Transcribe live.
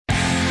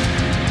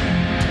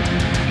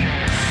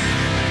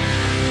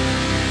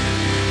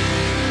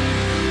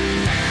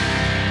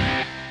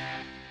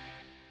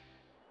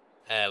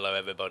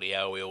everybody,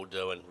 how are we all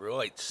doing?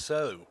 Right,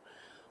 so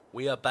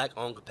we are back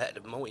on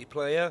competitive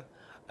multiplayer.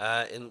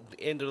 In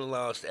the end of the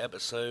last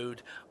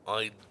episode,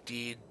 I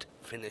did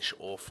finish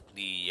off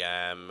the,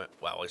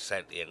 well, I said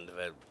at the end of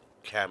it,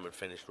 camera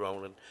finished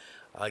rolling.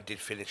 I did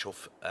finish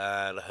off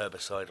the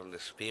herbicide on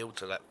this field,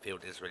 so that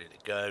field is ready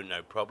to go,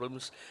 no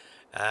problems.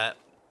 I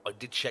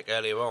did check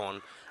earlier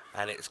on,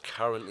 and it's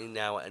currently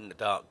now in the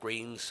dark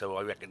green, so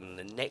I reckon in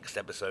the next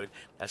episode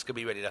that's going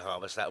to be ready to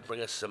harvest. That'll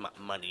bring us some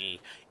money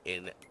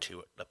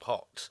into the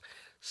pot.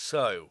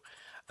 So,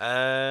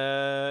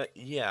 yeah,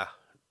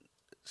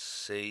 let's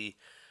see.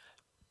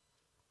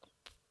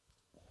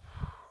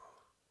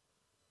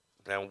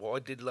 Now,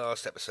 what I did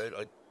last episode,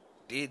 I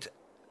did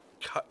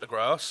cut the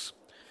grass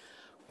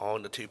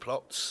on the two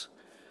plots,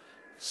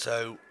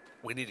 so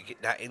we need to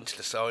get that into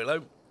the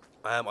silo.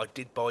 I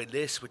did buy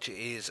this, which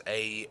is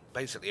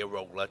basically a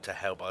roller to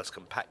help us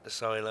compact the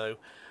silo,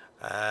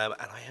 and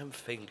I am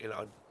thinking,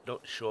 I'm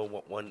not sure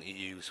what one to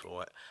use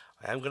for it.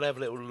 I am going to have a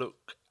little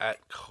look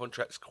at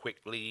contracts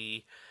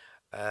quickly.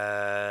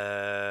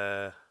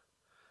 There's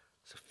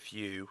a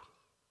few.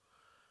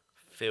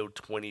 Field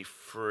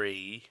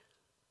 23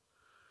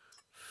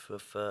 for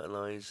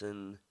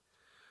fertilizing.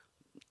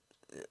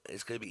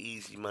 It's going to be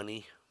easy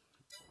money.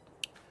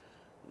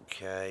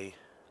 Okay.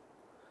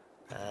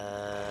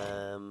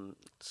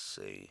 Let's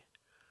see.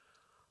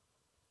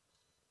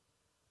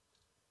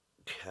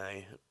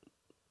 Okay.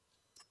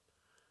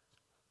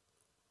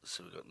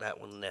 So we've got that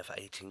one there for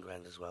 18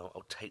 grand as well.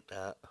 I'll take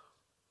that.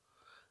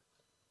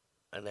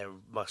 And they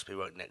must be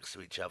right next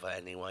to each other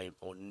anyway,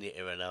 or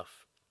near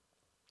enough.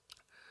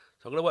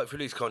 So I'm going to work through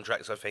these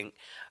contracts, I think.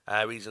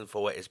 Reason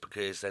for it is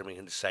because then we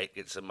can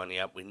get some money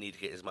up. We need to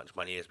get as much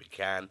money as we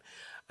can.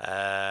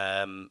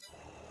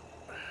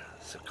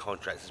 So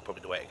contracts is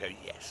probably the way to go.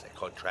 Yes, they're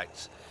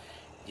contracts.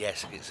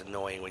 Yes, it gets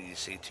annoying when you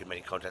see too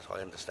many contracts.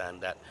 I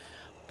understand that.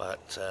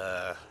 But,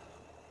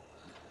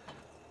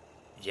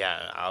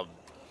 yeah, I'm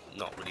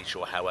not really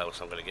sure how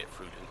else I'm going to get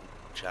through the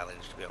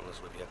challenge, to be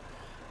honest with you.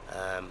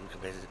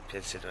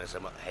 Considering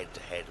I'm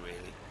head-to-head,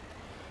 really.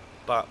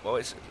 But, well,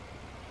 it's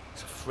a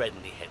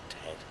friendly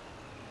head-to-head.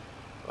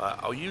 Right,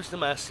 I'll use the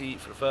Massey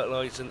for the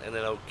fertilising, and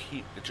then I'll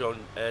keep the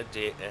John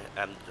Deere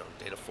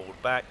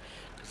Ford back,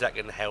 because that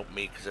can help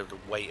me because of the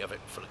weight of it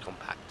for the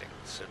compacting.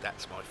 So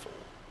that's my fault.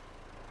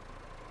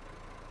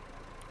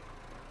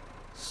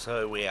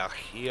 So we are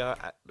here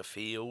at the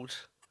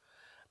field,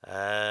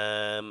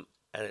 and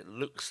it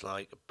looks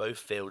like both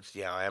fields,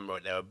 yeah, I am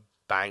right there, are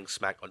bang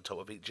smack on top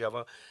of each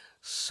other.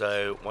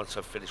 So once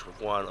I've finished with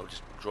one, I'll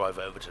just drive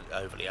over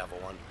the other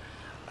one,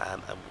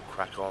 and we'll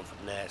crack on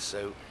from there.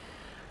 So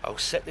I'll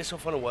set this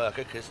off on a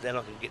worker, because then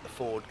I can get the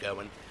Ford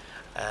going,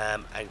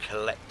 and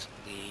collect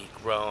the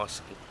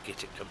grass and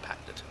get it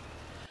compacted.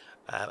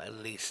 At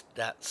least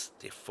that's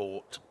the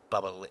thought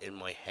bubble in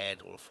my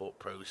head, or the thought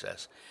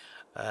process.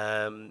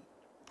 Yeah,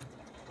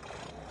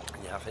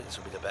 I think this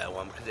will be the better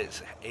one, because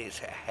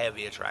it's a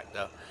heavier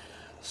tractor.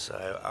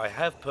 So I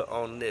have put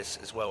on this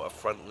as well, a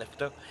front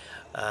lifter,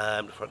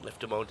 the front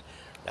lifter mod.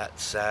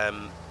 That's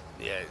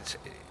yeah,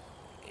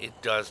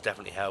 it does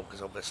definitely help,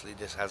 because obviously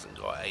this hasn't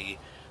got a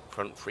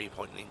front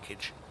 3-point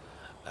linkage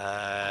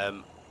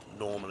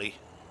normally,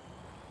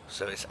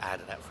 so it's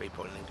added that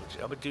 3-point linkage.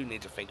 I do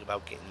need to think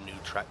about getting a new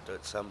tractor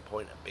at some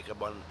point, a big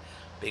one,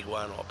 or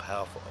a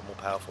more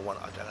powerful one.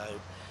 I don't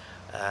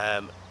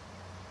know.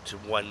 To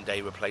one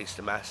day replace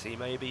the Massey,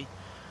 maybe.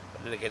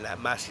 But then again, that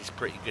Massey's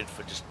pretty good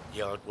for just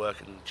yard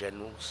work in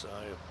general, so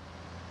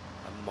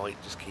I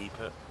might just keep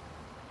it.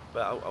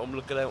 But I'm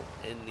looking out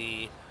in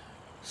the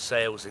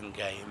sales in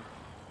game,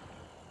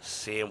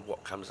 seeing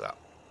what comes up.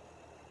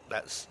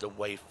 That's the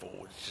way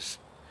forward. Just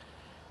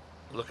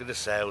look at the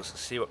sales,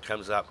 see what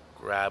comes up,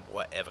 grab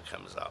whatever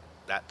comes up.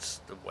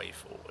 That's the way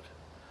forward.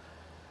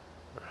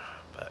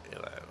 But you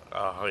know,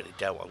 I highly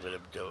doubt I'm going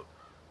to do it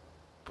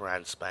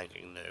brand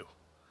spanking new.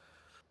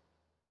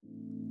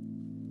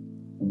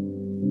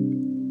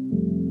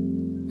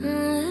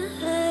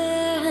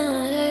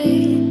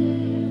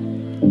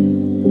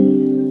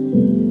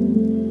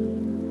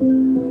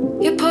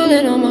 You're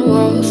pulling on my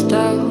walls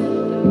down.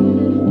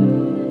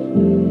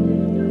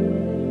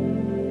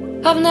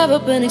 I've never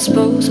been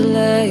exposed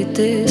like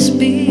this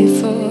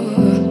before.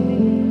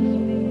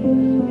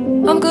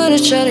 I'm good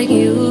at shutting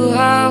you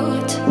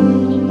out.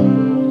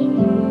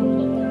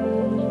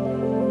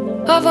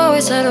 I've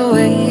always had a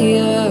way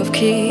of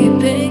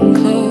keeping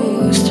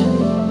closed.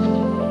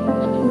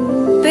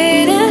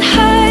 Beating,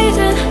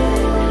 hiding,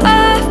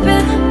 I've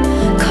been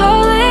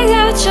calling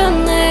out your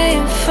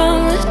name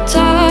from the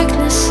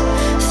darkness,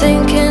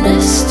 thinking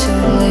it's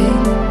too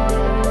late.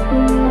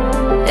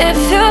 If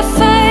you're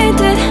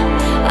finding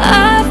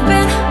I've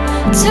been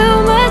too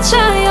much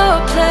on your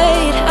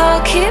plate,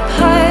 I'll keep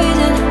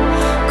hiding,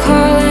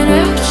 calling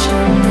out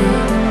your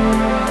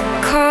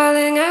name,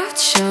 calling out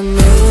your name.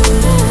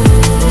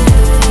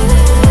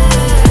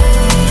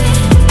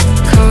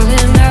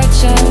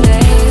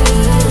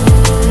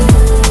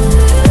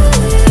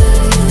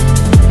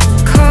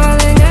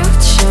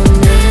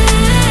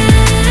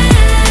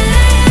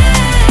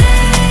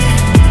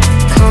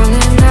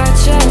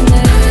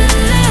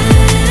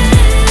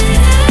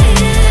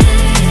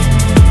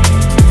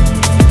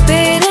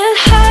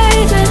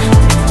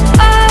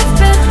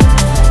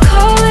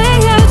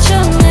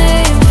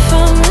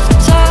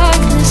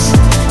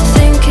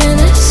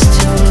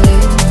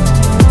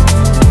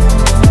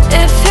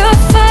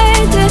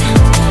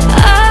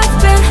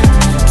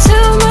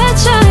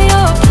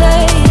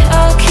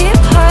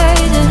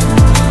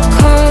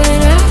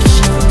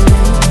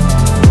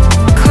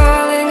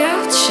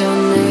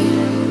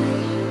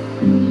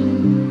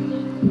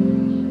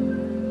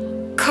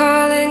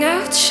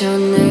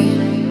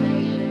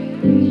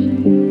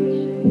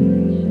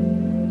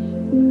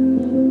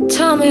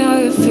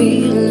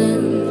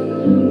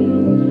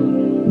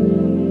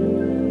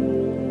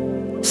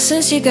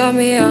 she got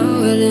me out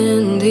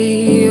in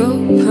the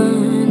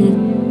open.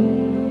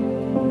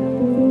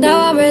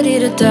 Now I'm ready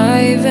to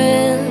dive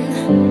in.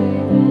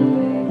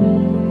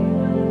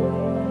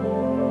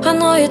 I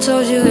know you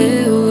told you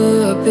it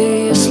would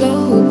be a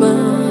slow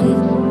burn.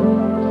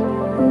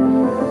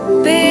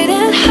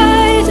 Beating,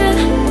 hiding,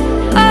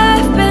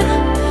 I've been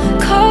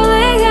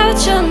calling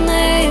out your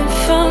name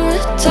from the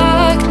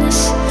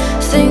darkness,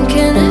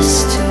 thinking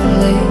it's too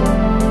late.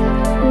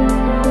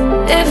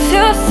 If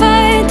you're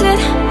finding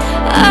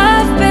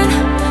I've been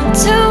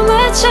too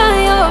much on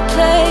your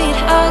plate,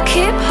 I'll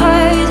keep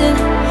hiding,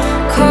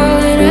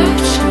 calling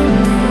out your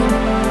name,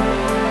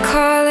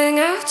 calling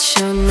out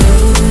your name.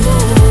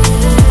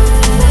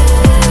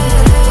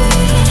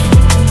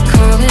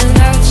 Calling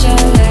out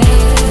your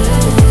name,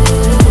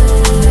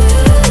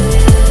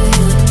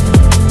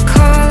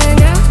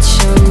 calling out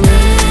your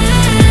name,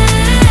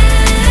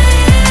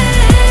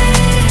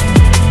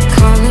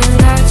 calling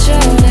out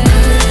your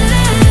name.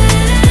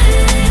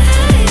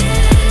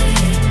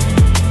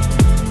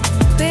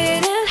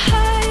 Beating,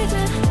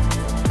 hiding,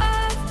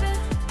 I've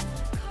been.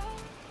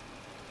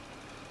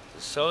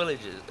 The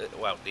silage is,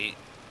 well, the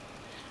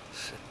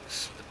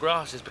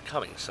grass is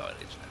becoming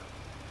silage now.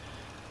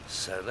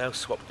 So now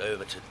swapped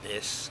over to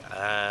this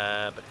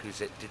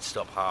because it did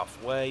stop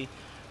halfway.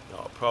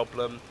 Not a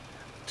problem.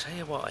 I'll tell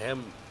you what, I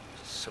am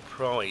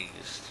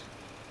surprised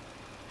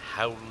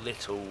how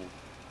little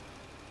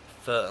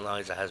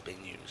fertilizer has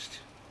been used.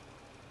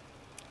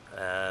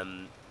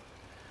 But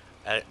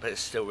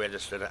it's still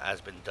registered, it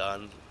has been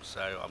done,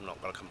 so I'm not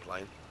going to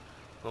complain.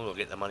 I'm going to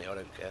get the money, I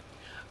don't care.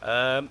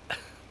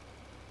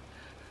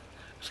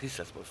 At least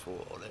that's my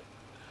thought on it.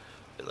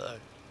 You know,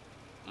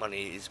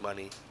 money is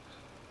money.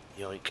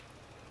 Yoink,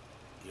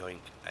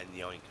 yoink, and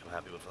yoink. I'm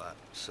happy with that.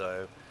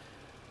 So,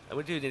 and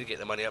we do need to get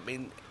the money. I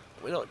mean,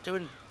 we're not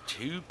doing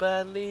too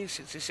badly.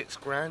 66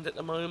 grand at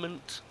the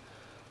moment.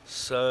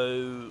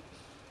 So,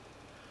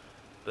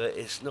 but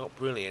it's not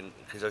brilliant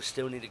because I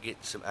still need to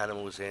get some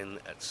animals in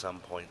at some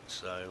point.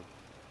 So.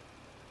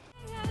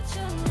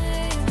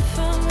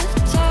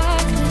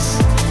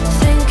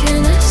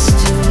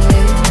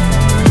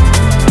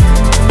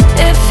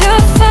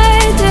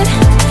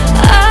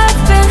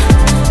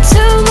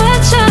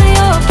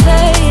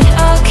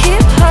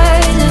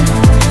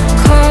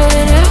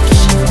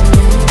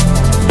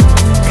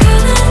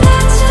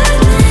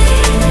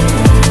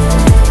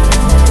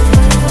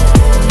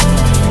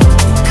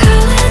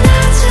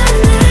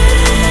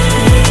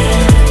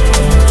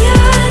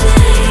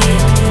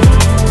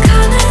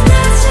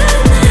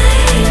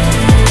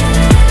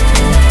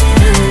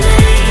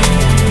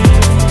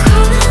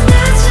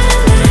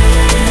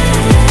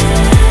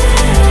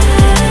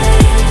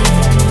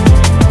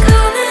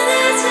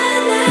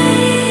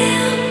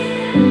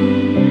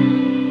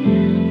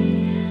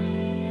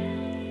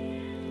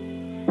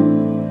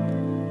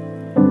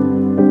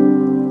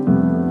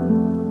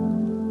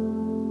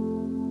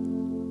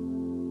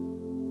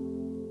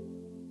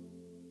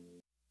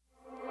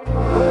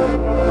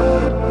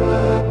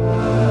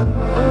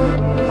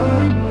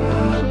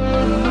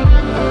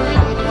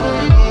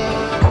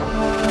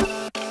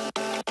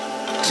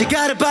 She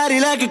got a body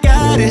like a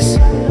goddess,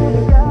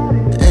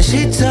 and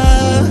she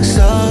talks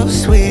so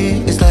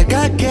sweet. It's like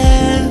I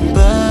can't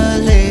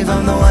believe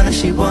I'm the one that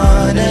she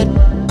wanted.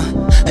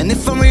 And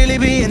if I'm really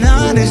being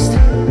honest,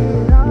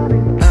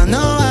 I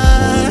know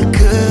I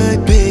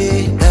could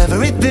be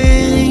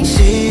everything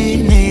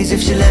she needs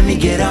if she let me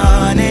get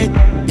on it.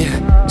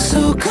 Yeah.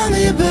 So come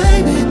here,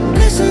 baby,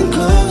 listen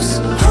close,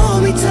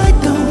 hold me tight,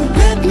 don't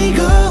let me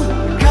go.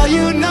 Girl,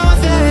 you know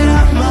that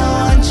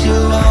I'ma want you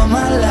all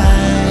my life.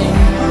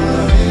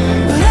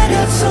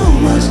 So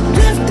much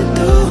left to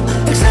do,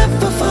 except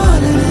for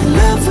falling in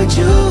love with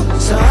you.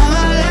 So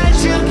I'ma let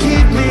you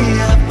keep me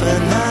up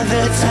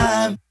another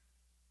time,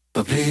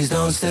 but please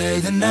don't stay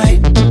the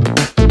night.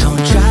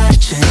 Don't try to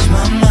change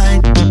my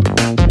mind,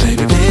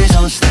 baby, please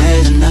don't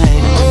stay the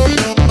night.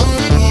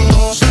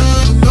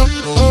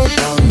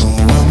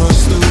 I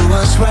must do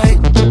what's right.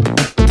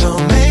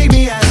 Don't make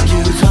me ask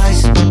you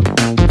twice.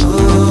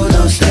 Ooh,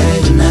 don't stay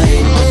the night.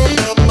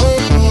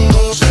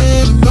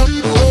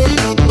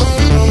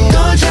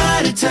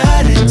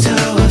 Turn it to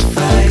a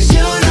fight.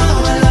 You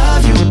know I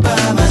love you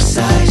by my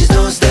side. Just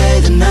don't stay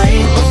the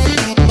night.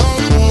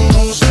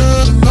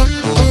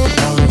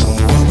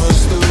 I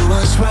must do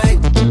what's right.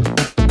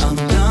 I'm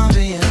done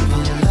being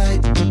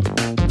polite.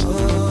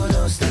 Oh,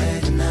 don't stay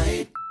the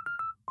night.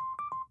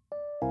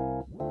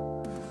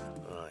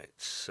 Right,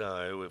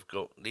 so we've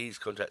got these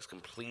contracts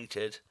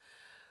completed.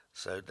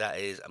 So that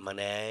is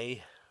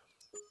money.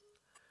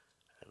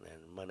 And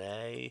then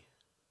money.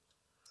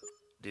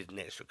 Did an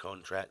extra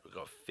contract. We've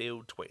got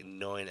field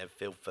 29 and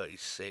field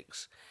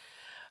 36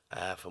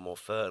 for more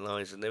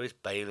fertilizer. And there is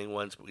baling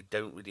ones, but we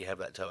don't really have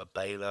that type of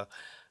baler.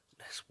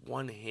 There's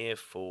one here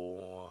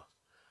for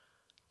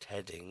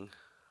tedding,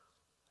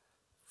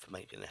 for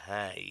making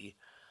hay.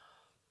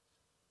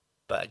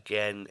 But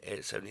again,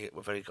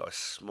 we've only got a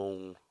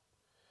small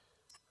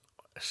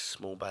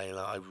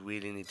baler. I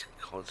really need to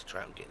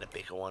concentrate on getting a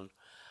bigger one.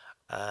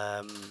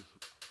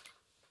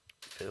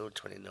 Field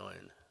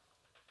 29.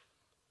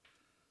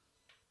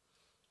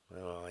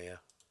 Where are you?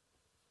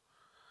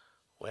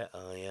 Where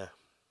are you?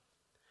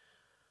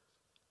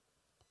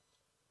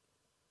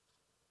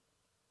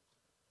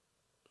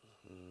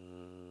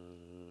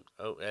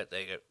 Oh, there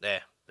you go.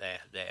 There.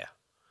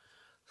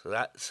 So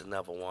that's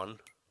another one.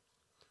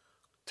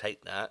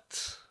 Take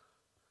that.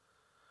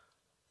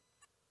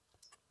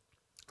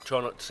 Try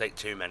not to take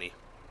too many.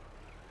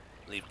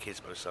 Leave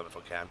Kismo some if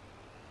I can.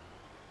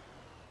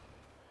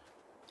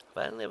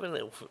 I'm having a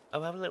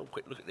little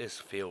quick look at this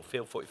field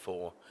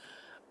 44.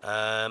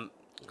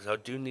 Because I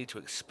do need to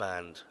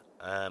expand.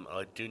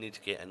 I do need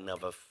to get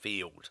another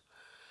field.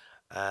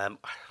 I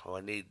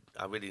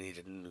really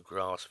need a new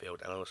grass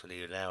field, and I also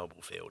need an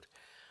arable field.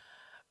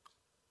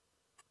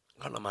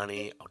 Got the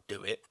money, I'll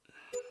do it.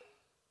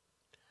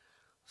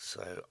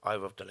 So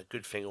either I've done a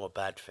good thing or a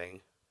bad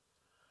thing.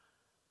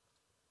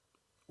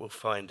 We'll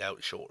find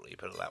out shortly,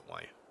 put it that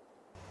way.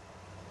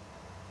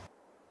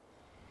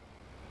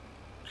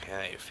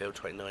 Okay, field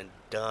 29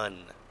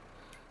 done.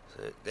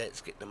 So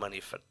let's get the money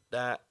for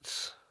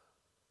that.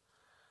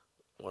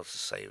 Once the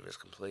save is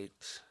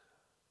complete.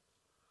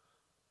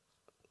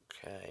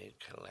 Okay,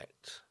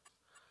 collect.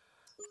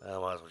 I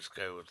might as well just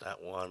go with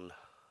that one.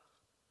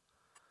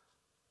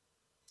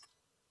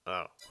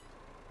 Oh.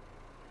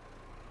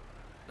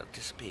 That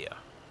disappear.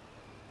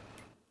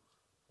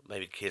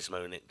 Maybe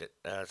Kismo nicked it.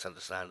 That's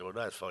understandable.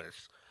 That's fine.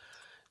 It's,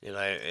 you know,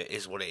 it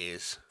is what it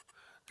is.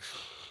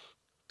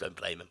 Don't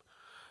blame them.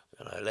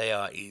 You know, they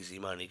are easy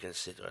money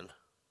considering.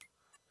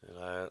 You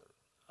know,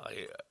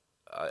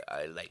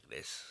 I like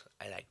this.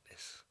 I like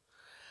this.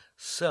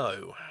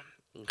 So,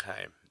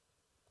 okay.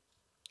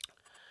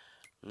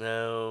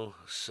 Now,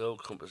 soil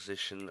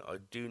composition. I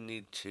do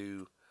need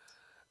to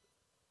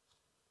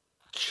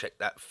check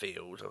that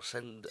field. I'll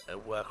send a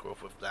worker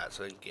off with that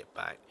so I can get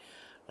back.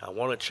 Now, I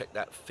want to check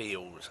that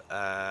field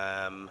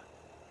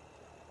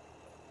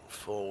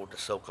for the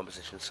soil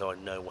composition so I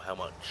know how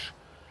much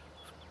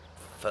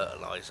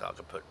fertilizer I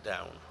can put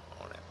down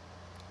on it.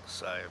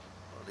 So,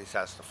 at least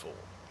that's the thought.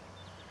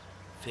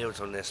 Fields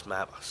on this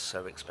map are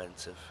so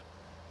expensive.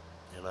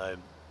 You know,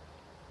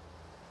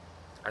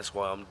 that's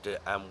why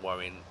I'm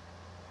worrying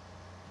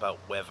about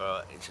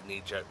whether it's a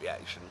knee-jerk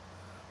reaction,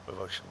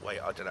 whether I should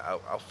wait. I don't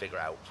know. I'll figure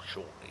out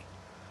shortly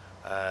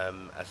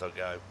as I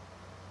go.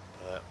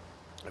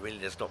 It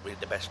really is not really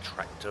the best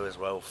tractor as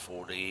well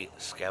for the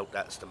Scout.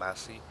 That's the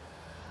Massey,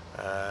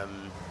 because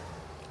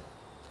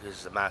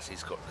the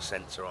Massey's got the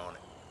sensor on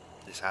it.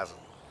 This hasn't.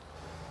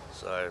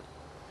 So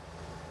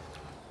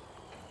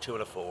 2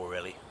 and a 4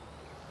 really.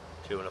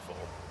 2 and a 4.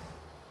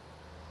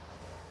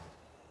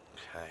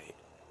 Okay.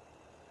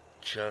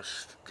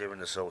 Just doing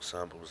the soil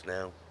samples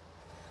now.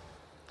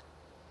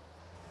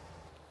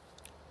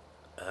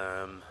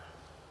 There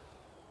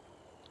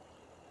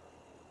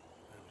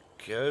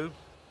we go.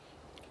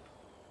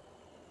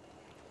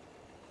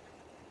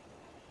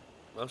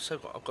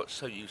 I've got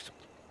so used to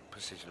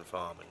precision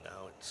farming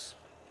now. It's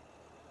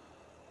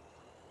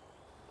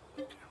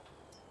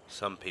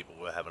some people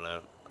were having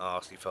a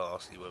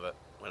arsey-farsey with it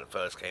when it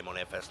first came on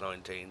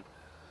FS19,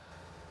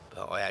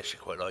 but I actually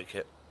quite like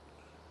it.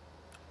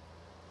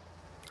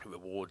 It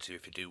rewards you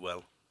if you do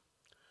well.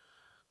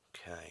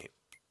 Okay.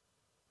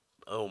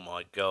 Oh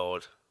my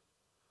god.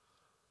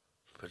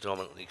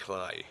 Predominantly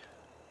clay.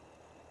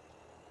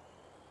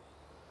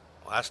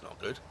 Well, that's not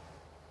good.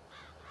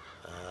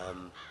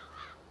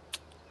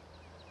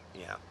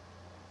 Yeah.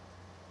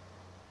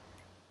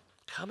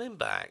 Coming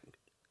back,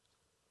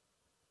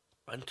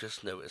 I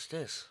just noticed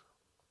this.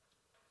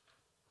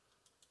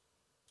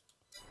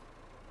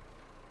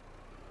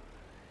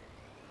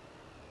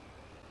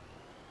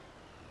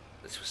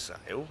 This for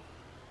sale.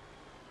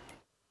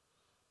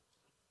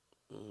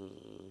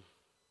 And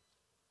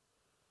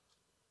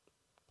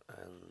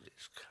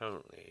it's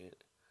currently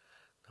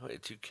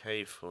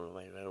 92k for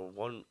around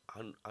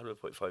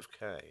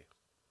 145k.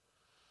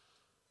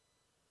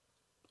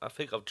 I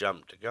think I've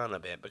jumped the gun a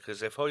bit,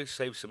 because if I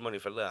save some money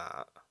for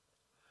that,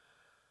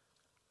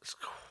 it's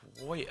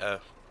quite a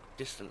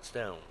distance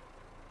down.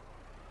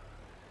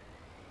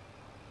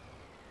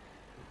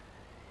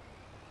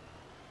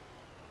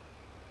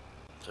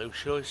 So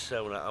should I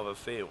sell that other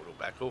field or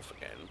back off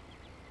again?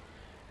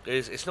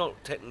 Because it's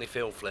not technically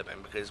field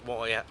flipping, because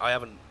I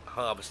haven't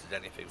harvested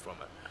anything from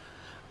it.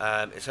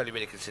 It's only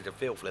really considered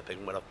field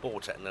flipping when I've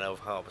bought it and then I've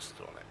harvested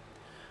on it.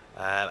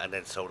 And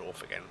then sold it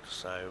off again.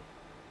 So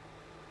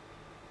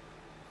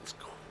it's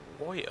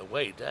quite a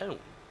way down.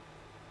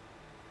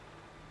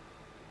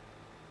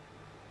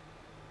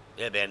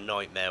 It'd be a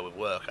nightmare with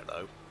Worco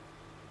though.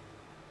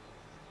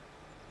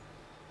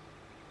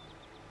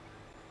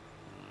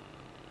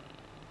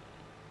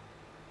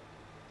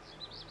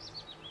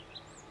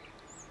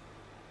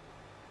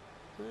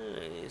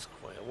 It is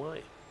quite a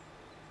way.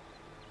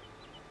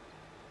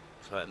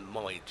 So it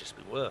might just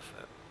be worth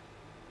it.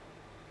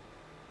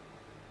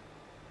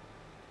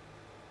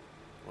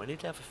 I need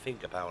to have a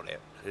think about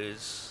it,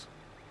 because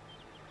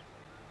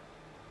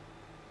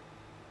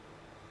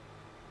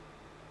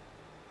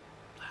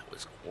that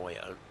was quite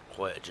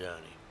a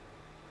journey.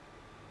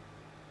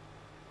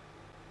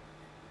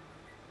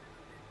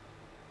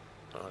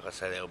 Like I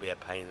said, it'll be a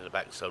pain in the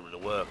backside with the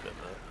worker,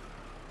 but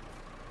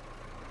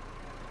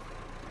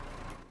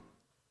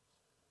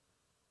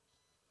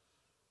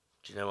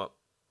do you know what?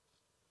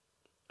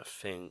 I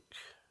think,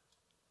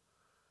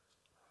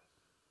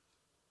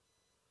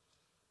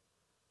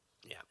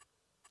 yeah,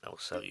 I'll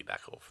sell you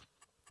back off.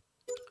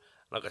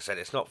 Like I said,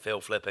 it's not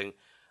field flipping.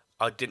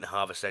 I didn't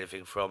harvest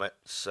anything from it,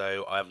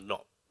 so I have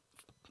not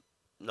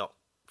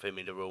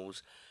filming the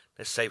rules.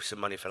 Let's save some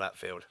money for that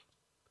field.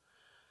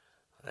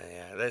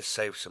 Yeah, let's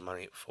save some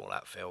money for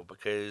that field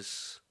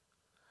because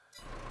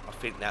I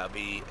think that would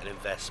be an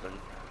investment.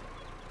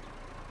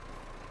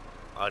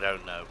 I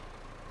don't know.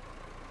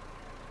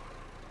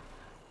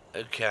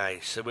 Okay,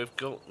 so we've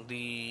got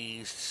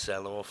these to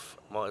sell off.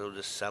 Might as well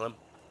just sell them.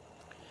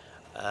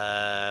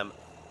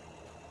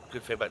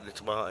 Good thing about the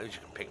tomatoes, you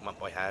can pick them up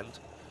by hand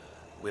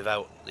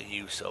without the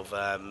use of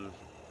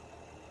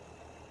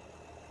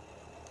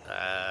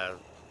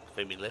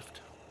Fimi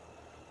lift,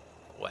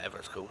 whatever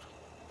it's called.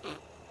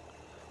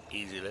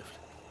 Easy lift.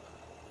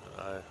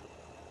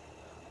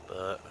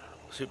 But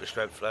super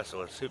strength, that's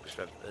all. Super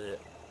strength.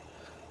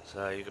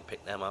 So you can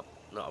pick them up,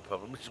 not a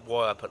problem. Which is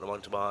why I put them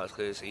on tomatoes,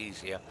 because it's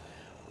easier.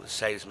 It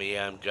saves me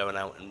going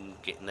out and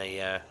getting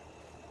a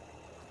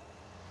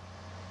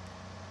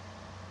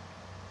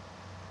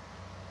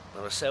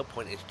now the sell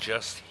point is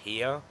just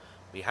here.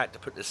 We had to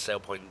put this sell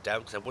point down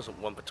because there wasn't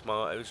one for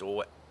tomatoes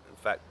or in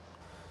fact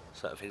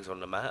certain things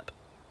on the map,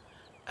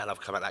 and I've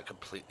come at that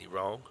completely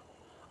wrong.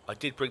 I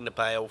did bring the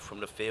bale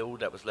from the field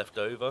that was left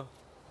over.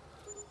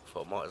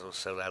 Thought I might as well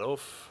sell that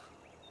off.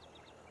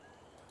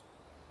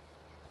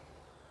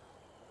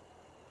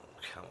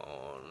 Come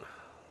on.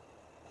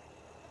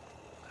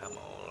 Come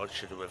on, I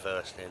should have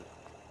reversed in.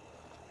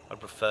 I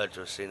prefer to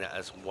have seen it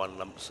as one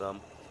lump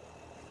sum.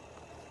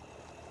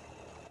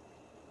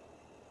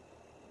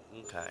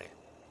 Okay.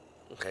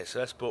 Okay, so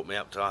that's brought me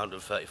up to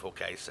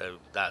 134k, so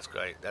that's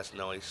great, that's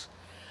nice.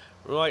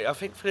 Right, I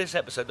think for this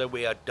episode though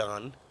we are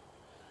done.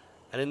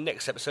 And in the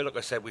next episode, like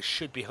I said, we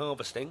should be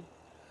harvesting.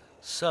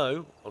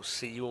 So, I'll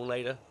see you all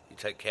later. You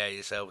take care of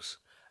yourselves,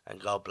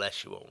 and God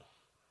bless you all.